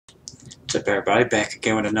What's up, everybody? Back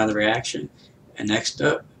again with another reaction. And next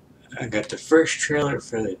up, I got the first trailer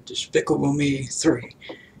for the Despicable Me 3.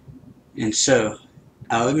 And so,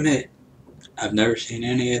 I'll admit, I've never seen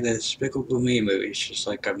any of the Despicable Me movies, just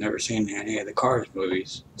like I've never seen any of the Cars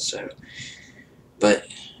movies. So, but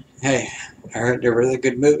hey, I heard they're really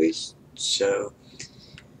good movies, so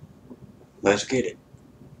let's get it.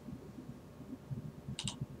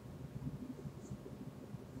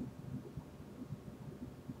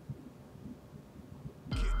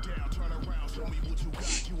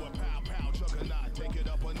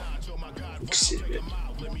 Exhibit.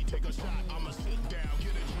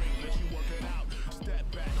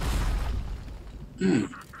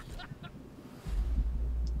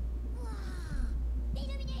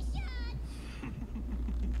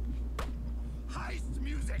 Heist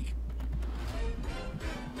music.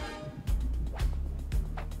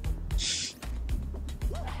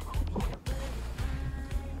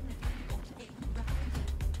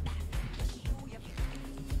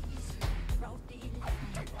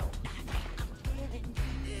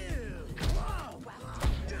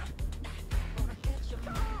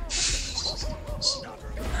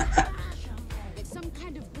 It's some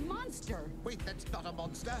kind of monster. Wait, that's not a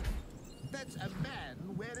monster. That's a man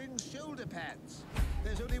wearing shoulder pads.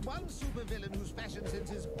 There's only one supervillain whose fashion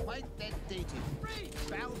sense is quite that dated.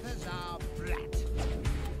 Balthazar Brat.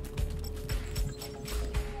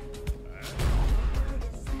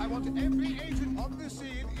 I want every agent on the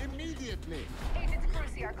scene immediately. Agents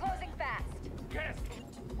Brucey are closing fast. Yes.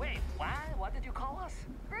 Wait, why? What did you call us?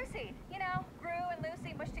 Brucey, you know, Gru and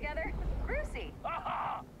Lucy mushed together. Brucey.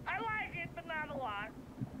 Oh, I like it, but not a lot.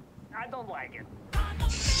 I don't like it.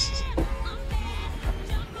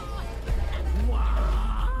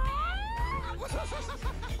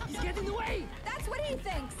 He's getting away. That's what he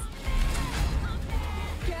thinks.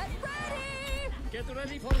 Get ready. Get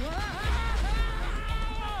ready for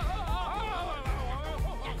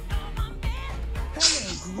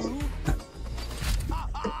Hello, Gru.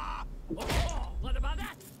 What about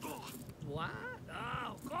that? What?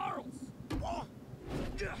 Oh, corals.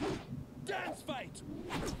 Dance fight.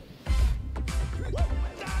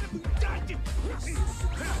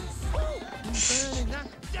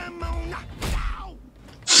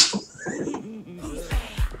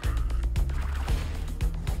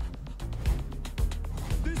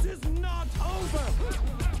 This is not over.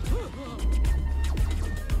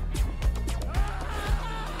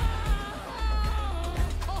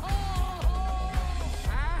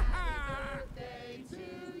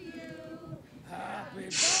 Happy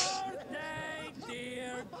birthday,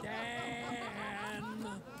 dear Dan.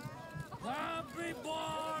 Happy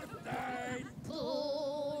birthday to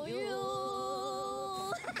you.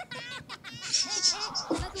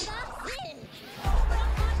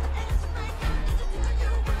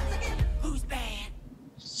 Who's bad?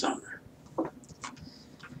 Summer.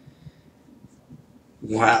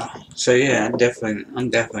 Wow. So yeah, I'm definitely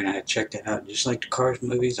gonna check that out. Just like the Cars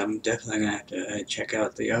movies, I'm definitely gonna have to check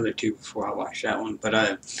out the other two before I watch that one.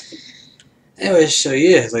 But anyways, so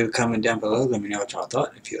yeah, leave a comment down below. Let me know what y'all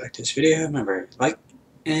thought. If you liked this video, remember like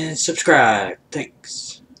and subscribe.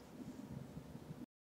 Thanks.